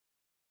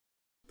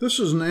This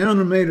is an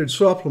animated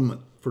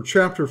supplement for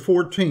Chapter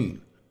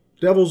 14,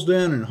 Devil's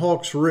Den and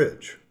Houcks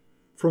Ridge,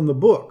 from the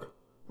book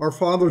Our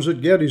Fathers at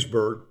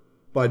Gettysburg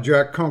by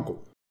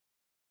Kunkel.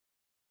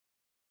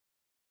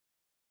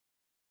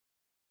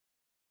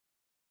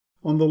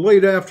 On the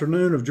late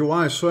afternoon of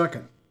July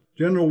 2nd,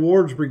 General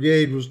Ward's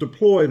brigade was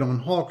deployed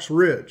on Houcks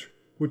Ridge,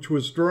 which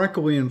was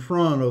directly in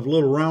front of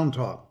Little Round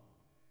Top.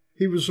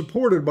 He was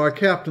supported by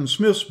Captain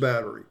Smith's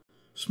battery.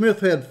 Smith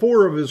had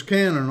 4 of his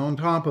cannon on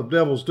top of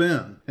Devil's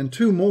Den and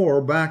 2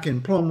 more back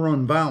in Plum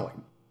Run Valley.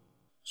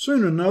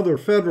 Soon another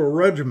Federal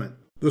regiment,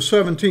 the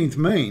 17th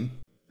Maine,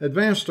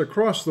 advanced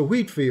across the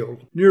wheat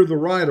field near the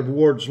right of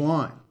Ward's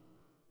line.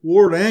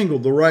 Ward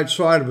angled the right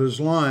side of his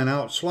line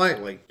out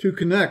slightly to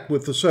connect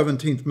with the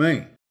 17th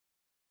Maine.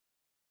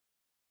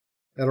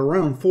 At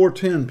around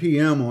 4:10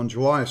 p.m. on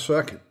July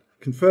 2nd,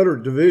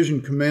 Confederate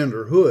Division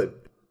Commander Hood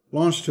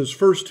launched his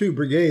first 2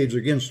 brigades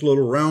against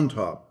Little Round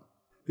Top.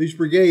 These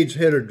brigades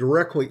headed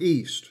directly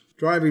east,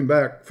 driving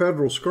back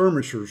Federal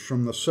skirmishers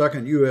from the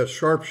 2nd U.S.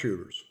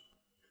 Sharpshooters.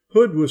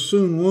 Hood was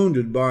soon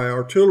wounded by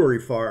artillery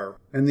fire,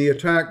 and the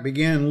attack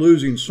began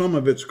losing some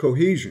of its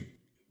cohesion.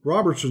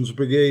 Robertson's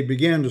brigade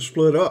began to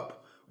split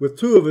up, with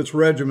 2 of its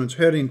regiments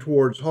heading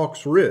towards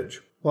Houcks Ridge,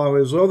 while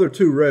his other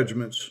 2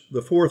 regiments,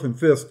 the 4th and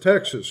 5th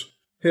Texas,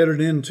 headed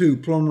into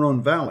Plum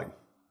Run Valley.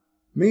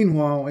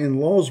 Meanwhile, in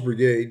Law's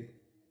brigade,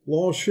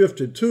 Law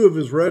shifted 2 of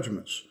his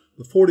regiments,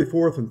 the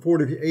 44th and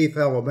 48th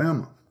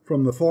Alabama,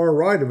 from the far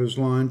right of his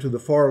line to the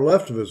far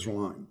left of his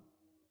line.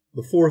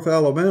 The 4th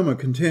Alabama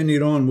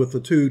continued on with the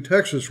 2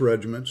 Texas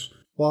regiments,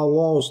 while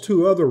Law's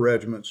 2 other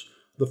regiments,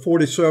 the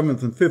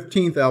 47th and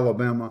 15th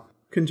Alabama,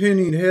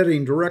 continued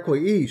heading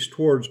directly east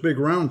towards Big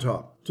Round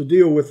Top to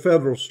deal with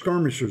Federal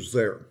skirmishers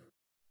there.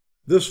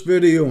 This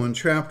video and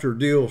chapter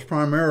deals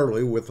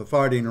primarily with the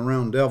fighting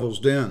around Devil's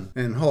Den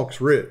and Houcks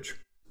Ridge.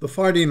 The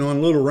fighting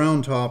on Little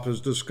Round Top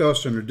is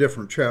discussed in a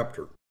different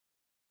chapter.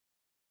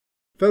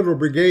 Federal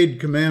Brigade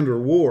Commander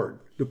Ward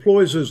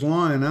deploys his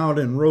line out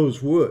in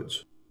Rose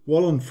Woods,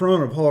 well in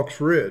front of Houcks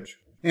Ridge,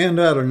 and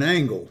at an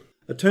angle,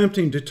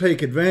 attempting to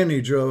take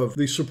advantage of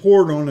the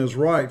support on his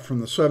right from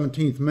the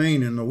 17th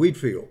Maine in the wheat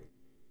field.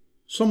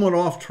 Somewhat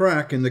off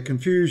track in the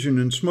confusion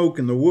and smoke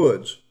in the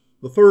woods,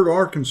 the 3rd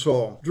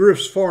Arkansas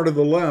drifts far to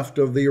the left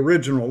of the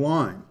original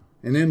line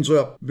and ends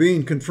up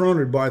being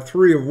confronted by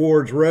 3 of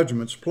Ward's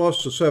regiments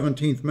plus the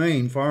 17th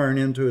Maine firing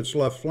into its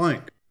left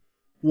flank.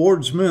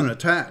 Ward's men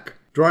attack,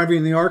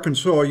 driving the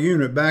Arkansas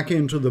unit back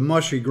into the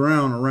mushy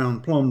ground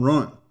around Plum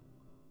Run.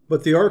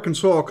 But the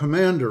Arkansas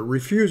commander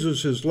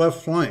refuses his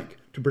left flank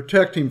to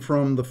protect him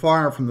from the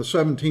fire from the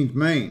 17th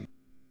Maine,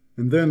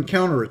 and then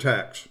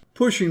counterattacks,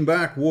 pushing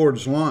back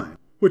Ward's line,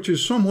 which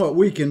is somewhat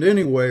weakened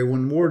anyway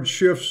when Ward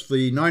shifts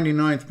the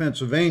 99th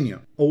Pennsylvania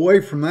away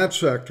from that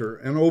sector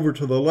and over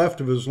to the left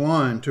of his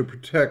line to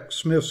protect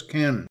Smith's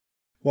cannon.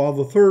 While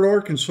the 3rd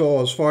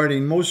Arkansas is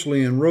fighting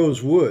mostly in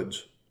Rose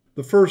Woods,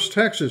 the 1st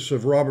Texas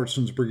of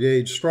Robertson's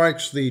brigade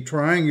strikes the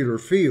triangular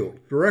field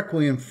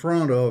directly in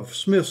front of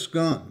Smith's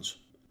guns,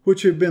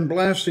 which have been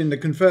blasting the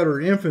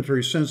Confederate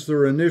infantry since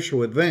their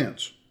initial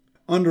advance.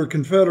 Under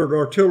Confederate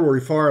artillery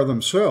fire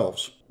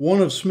themselves,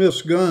 1 of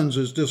Smith's guns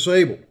is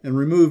disabled and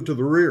removed to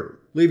the rear,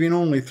 leaving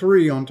only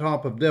 3 on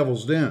top of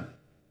Devil's Den.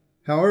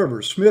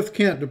 However, Smith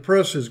can't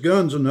depress his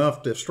guns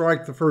enough to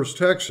strike the 1st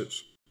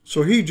Texas,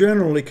 so he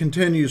generally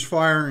continues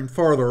firing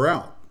farther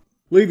out,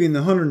 leaving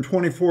the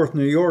 124th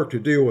New York to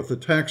deal with the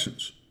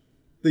Texans.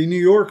 The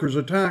New Yorkers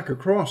attack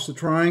across the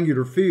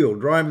triangular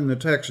field, driving the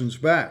Texans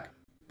back,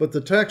 but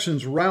the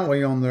Texans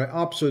rally on the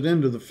opposite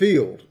end of the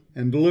field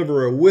and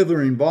deliver a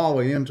withering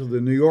volley into the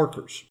New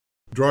Yorkers,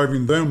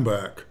 driving them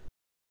back.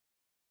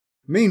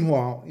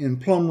 Meanwhile, in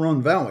Plum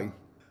Run Valley,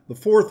 the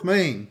 4th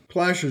Maine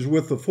clashes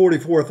with the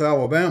 44th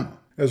Alabama,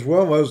 as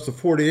well as the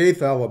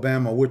 48th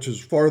Alabama, which is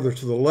farther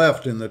to the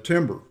left in the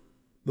timber.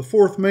 The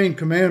 4th Maine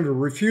commander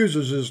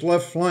refuses his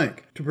left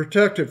flank to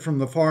protect it from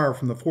the fire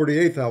from the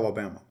 48th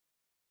Alabama.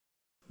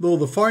 Though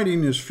the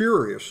fighting is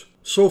furious,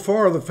 so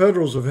far the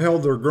Federals have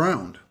held their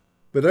ground.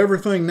 But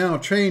everything now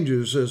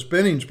changes as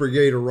Benning's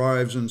brigade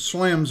arrives and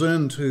slams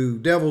into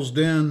Devil's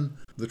Den,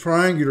 the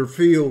triangular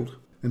field,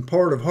 and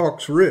part of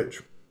Houcks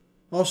Ridge.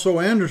 Also,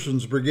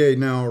 Anderson's brigade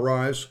now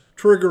arrives,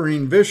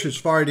 triggering vicious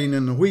fighting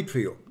in the wheat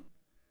field.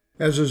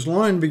 As his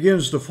line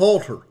begins to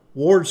falter,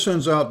 Ward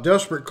sends out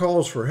desperate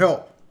calls for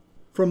help.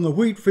 From the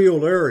wheat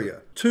field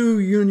area, 2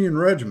 Union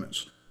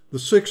regiments, the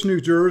 6th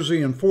New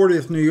Jersey and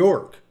 40th New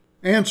York,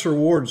 answer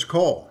Ward's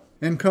call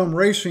and come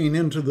racing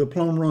into the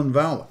Plum Run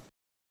Valley.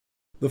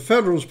 The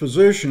Federals'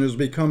 position is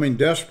becoming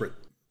desperate.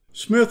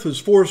 Smith is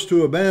forced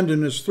to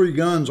abandon his 3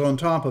 guns on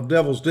top of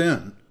Devil's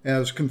Den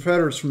as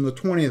Confederates from the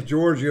 20th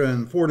Georgia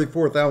and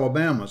 44th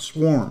Alabama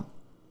swarm.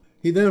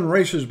 He then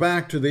races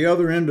back to the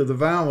other end of the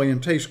valley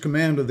and takes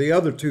command of the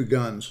other 2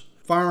 guns,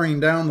 firing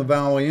down the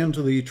valley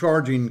into the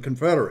charging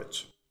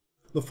Confederates.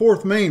 The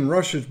 4th Maine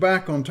rushes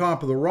back on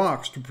top of the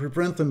rocks to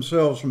prevent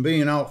themselves from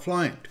being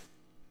outflanked.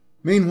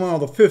 Meanwhile,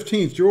 the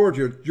 15th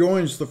Georgia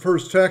joins the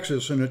 1st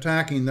Texas in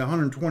attacking the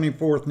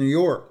 124th New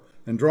York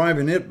and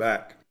driving it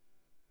back.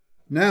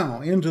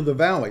 Now, into the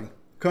valley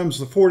comes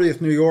the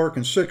 40th New York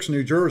and 6th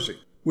New Jersey,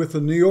 with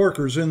the New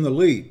Yorkers in the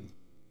lead.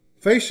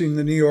 Facing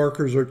the New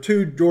Yorkers are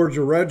two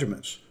Georgia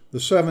regiments, the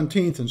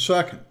 17th and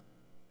 2nd,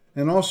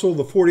 and also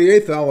the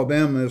 48th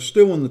Alabama is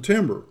still in the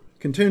timber,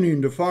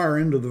 continuing to fire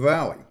into the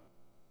valley.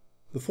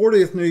 The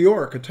 40th New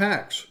York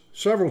attacks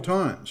several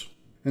times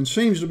and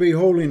seems to be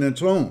holding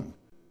its own,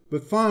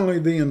 but finally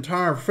the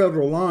entire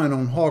Federal line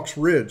on Houcks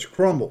Ridge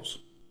crumbles.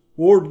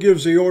 Ward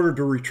gives the order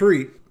to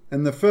retreat,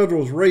 and the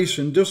Federals race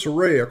in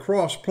disarray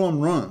across Plum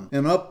Run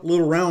and up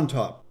Little Round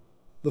Top.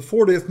 The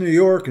 40th New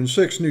York and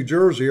 6th New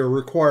Jersey are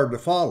required to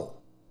follow,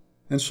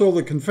 and so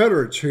the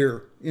Confederates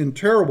here, in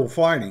terrible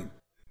fighting,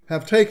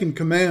 have taken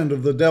command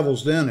of the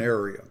Devil's Den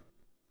area,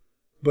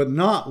 but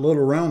not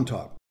Little Round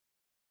Top.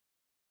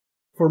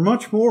 For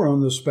much more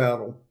on this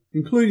battle,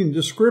 including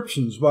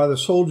descriptions by the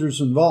soldiers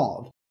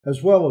involved,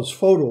 as well as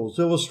photos,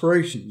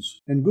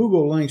 illustrations, and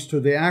Google links to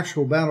the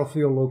actual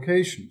battlefield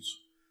locations,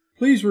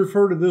 please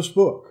refer to this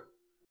book.